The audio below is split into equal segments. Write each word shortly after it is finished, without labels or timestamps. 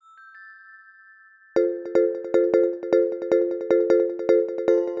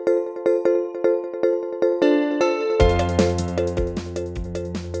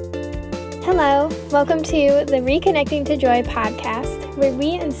Welcome to the Reconnecting to Joy podcast, where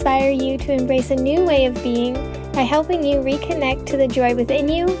we inspire you to embrace a new way of being by helping you reconnect to the joy within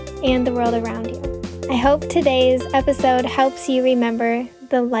you and the world around you. I hope today's episode helps you remember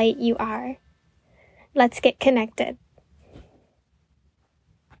the light you are. Let's get connected.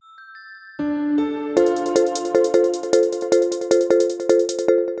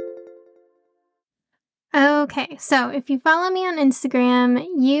 Okay, so if you follow me on Instagram,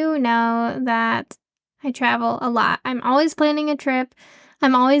 you know that I travel a lot. I'm always planning a trip.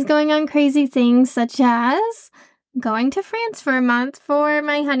 I'm always going on crazy things, such as going to France for a month for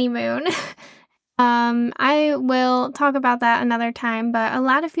my honeymoon. I will talk about that another time, but a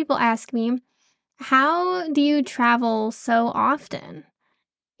lot of people ask me, how do you travel so often?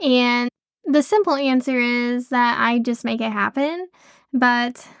 And the simple answer is that I just make it happen,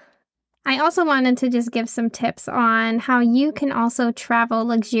 but I also wanted to just give some tips on how you can also travel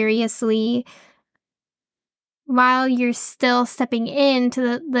luxuriously while you're still stepping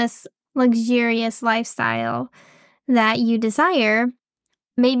into this luxurious lifestyle that you desire,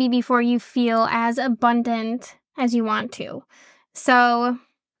 maybe before you feel as abundant as you want to. So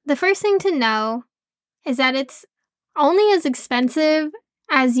the first thing to know is that it's only as expensive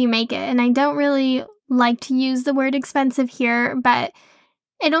as you make it. And I don't really like to use the word expensive here, but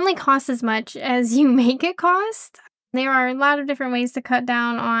it only costs as much as you make it cost. There are a lot of different ways to cut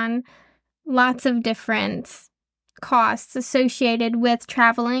down on lots of different costs associated with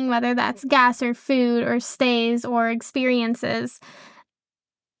traveling, whether that's gas or food or stays or experiences.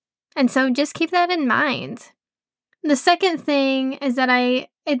 And so just keep that in mind. The second thing is that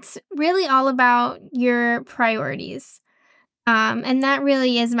it's really all about your priorities. And that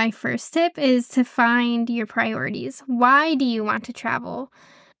really is my first tip, is to find your priorities. Why do you want to travel?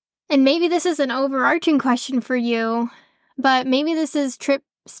 And maybe this is an overarching question for you, but maybe this is trip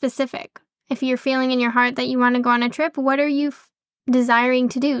specific. If you're feeling in your heart that you want to go on a trip, what are you desiring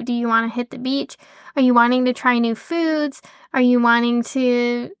to do? Do you want to hit the beach? Are you wanting to try new foods? Are you wanting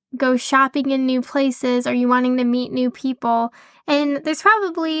to go shopping in new places? Are you wanting to meet new people? And there's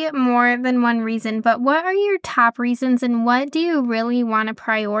probably more than one reason, but what are your top reasons and what do you really want to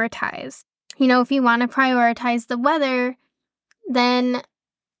prioritize? If you want to prioritize the weather, then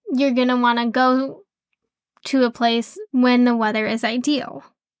you're going to want to go to a place when the weather is ideal.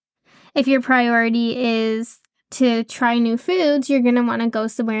 If your priority is to try new foods, you're going to want to go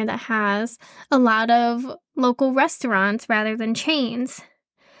somewhere that has a lot of local restaurants rather than chains.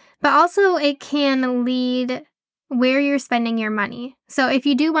 But also it can lead where you're spending your money. So if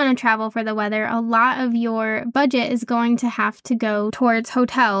you do want to travel for the weather, a lot of your budget is going to have to go towards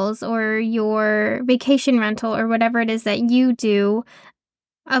hotels or your vacation rental or whatever it is that you do.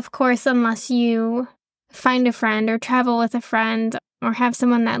 Of course, unless you find a friend or travel with a friend or have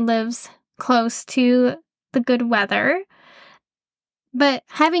someone that lives close to the good weather. But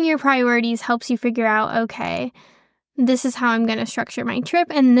having your priorities helps you figure out, okay, this is how I'm going to structure my trip,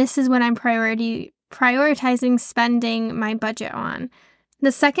 and this is what I'm prioritizing spending my budget on.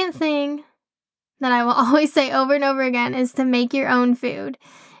 The second thing that I will always say over and over again is to make your own food.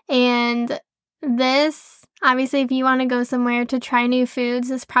 And this, obviously, if you want to go somewhere to try new foods,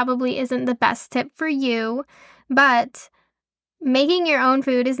 this probably isn't the best tip for you, but making your own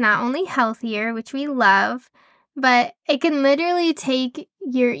food is not only healthier, which we love, but it can literally take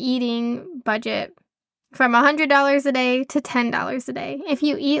your eating budget from $100 a day to $10 a day. If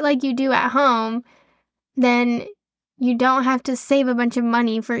you eat like you do at home, then you don't have to save a bunch of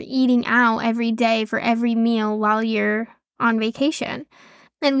money for eating out every day for every meal while you're on vacation.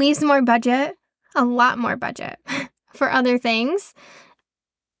 It leaves more budget, a lot more budget, for other things.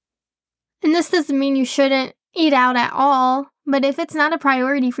 And this doesn't mean you shouldn't eat out at all, but if it's not a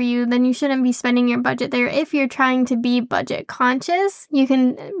priority for you, then you shouldn't be spending your budget there. If you're trying to be budget conscious, you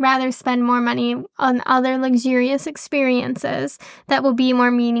can rather spend more money on other luxurious experiences that will be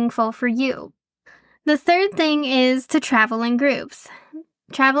more meaningful for you. The third thing is to travel in groups.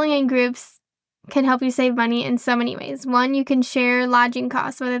 Traveling in groups can help you save money in so many ways. One, you can share lodging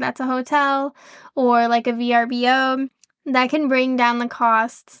costs, whether that's a hotel or like a VRBO. That can bring down the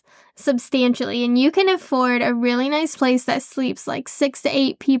costs substantially, and you can afford a really nice place that sleeps like 6 to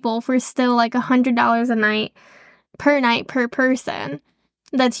 8 people for still like $100 a night per person.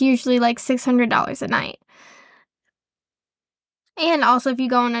 That's usually like $600 a night. And also, if you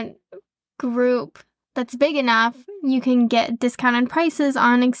go in a group that's big enough, you can get discounted prices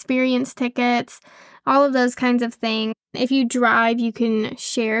on experience tickets, all of those kinds of things. If you drive, you can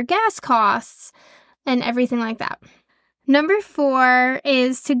share gas costs and everything like that. Number 4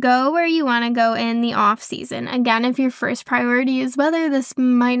 is to go where you want to go in the off season. Again, if your first priority is weather, this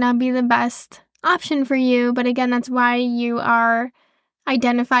might not be the best option for you. But again, that's why you are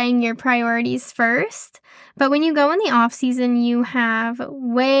identifying your priorities first. But when you go in the off season, you have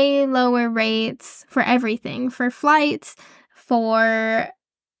way lower rates for everything, for flights, for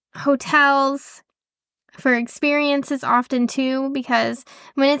hotels, for experiences often too, because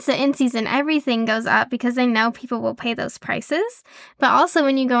when it's the in season, everything goes up because they know people will pay those prices. But also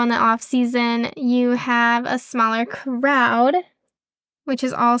when you go in the off season, you have a smaller crowd, which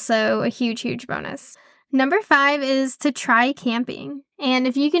is also a huge, huge bonus. Number 5 is to try camping. And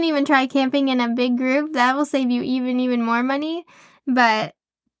if you can even try camping in a big group, that will save you even more money. But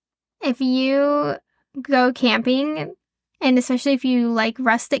if you go camping, and especially if you like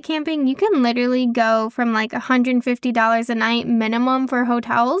rustic camping, you can literally go from like $150 a night minimum for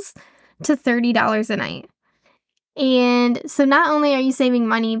hotels to $30 a night. And so not only are you saving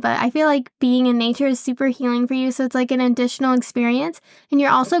money, but I feel like being in nature is super healing for you. So it's like an additional experience. And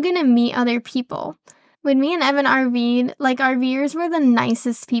you're also going to meet other people. When me and Evan RV'd, like RVers were the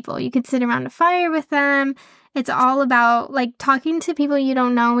nicest people. You could sit around a fire with them. It's all about like talking to people you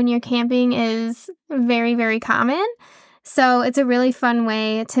don't know when you're camping is very, very common. So it's a really fun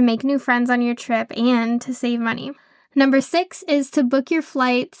way to make new friends on your trip and to save money. Number 6 is to book your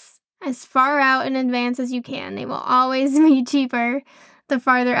flights as far out in advance as you can. They will always be cheaper the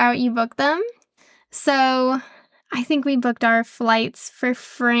farther out you book them. So I think we booked our flights for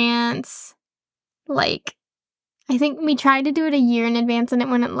France. I think we tried to do it a year in advance and it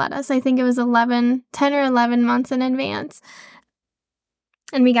wouldn't let us. I think it was 10 or 11 months in advance.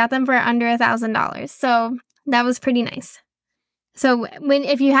 And we got them for under $1,000. So that was pretty nice. So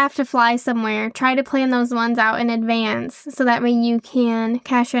if you have to fly somewhere, try to plan those ones out in advance so that way you can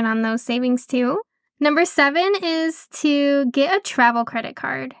cash in on those savings too. Number 7 is to get a travel credit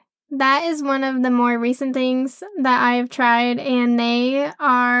card. That is one of the more recent things that I've tried, and they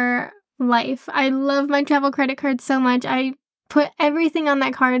are life. I love my travel credit card so much. I put everything on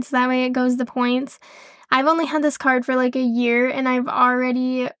that card so that way it goes to points. I've only had this card for like a year, and I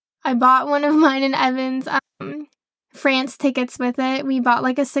bought one of mine and Evan's France tickets with it. We bought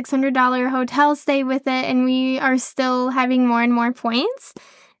like a $600 hotel stay with it, and we are still having more and more points.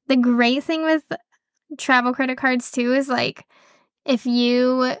 The great thing with travel credit cards too is like if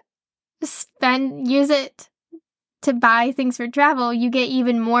you use it to buy things for travel, you get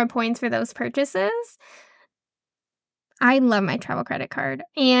even more points for those purchases. I love my travel credit card.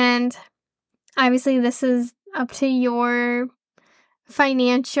 And obviously this is up to your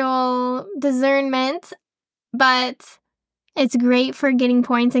financial discernment, but it's great for getting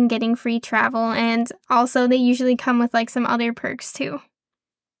points and getting free travel. And also they usually come with like some other perks too.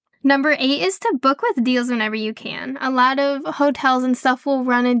 Number 8 is to book with deals whenever you can. A lot of hotels and stuff will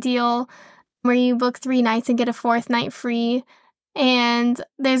run a deal where you book 3 nights and get a 4th night free. And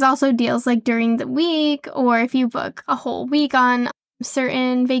there's also deals like during the week, or if you book a whole week on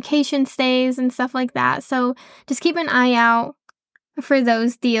certain vacation stays and stuff like that. So just keep an eye out for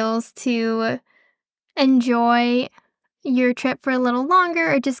those deals to enjoy your trip for a little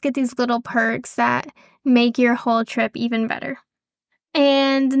longer, or just get these little perks that make your whole trip even better.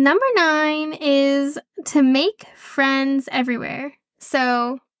 And number 9 is to make friends everywhere.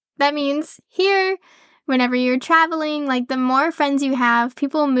 So that means here, whenever you're traveling, like the more friends you have,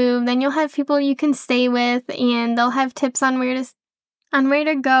 people move, then you'll have people you can stay with, and they'll have tips on where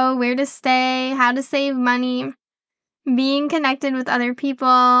to go, where to stay, how to save money. Being connected with other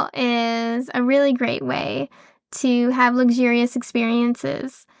people is a really great way to have luxurious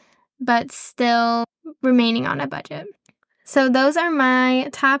experiences, but still remaining on a budget. So those are my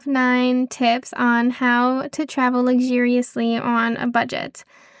top 9 tips on how to travel luxuriously on a budget.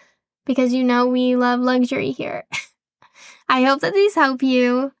 Because you know we love luxury here. I hope that these help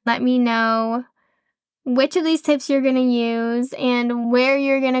you. Let me know which of these tips you're going to use and where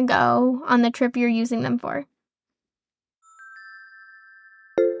you're going to go on the trip you're using them for.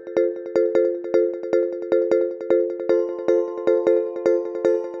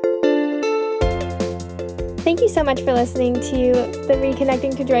 Thank you so much for listening to the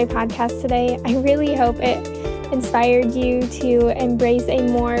Reconnecting to Joy podcast today. I really hope it inspired you to embrace a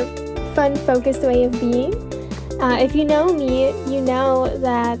more fun, focused way of being. If you know me, you know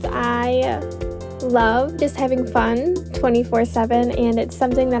that I love just having fun 24/7, and it's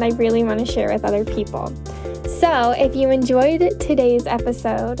something that I really want to share with other people. So if you enjoyed today's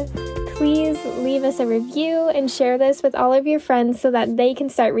episode, please leave us a review and share this with all of your friends so that they can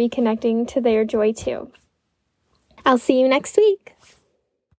start reconnecting to their joy too. I'll see you next week.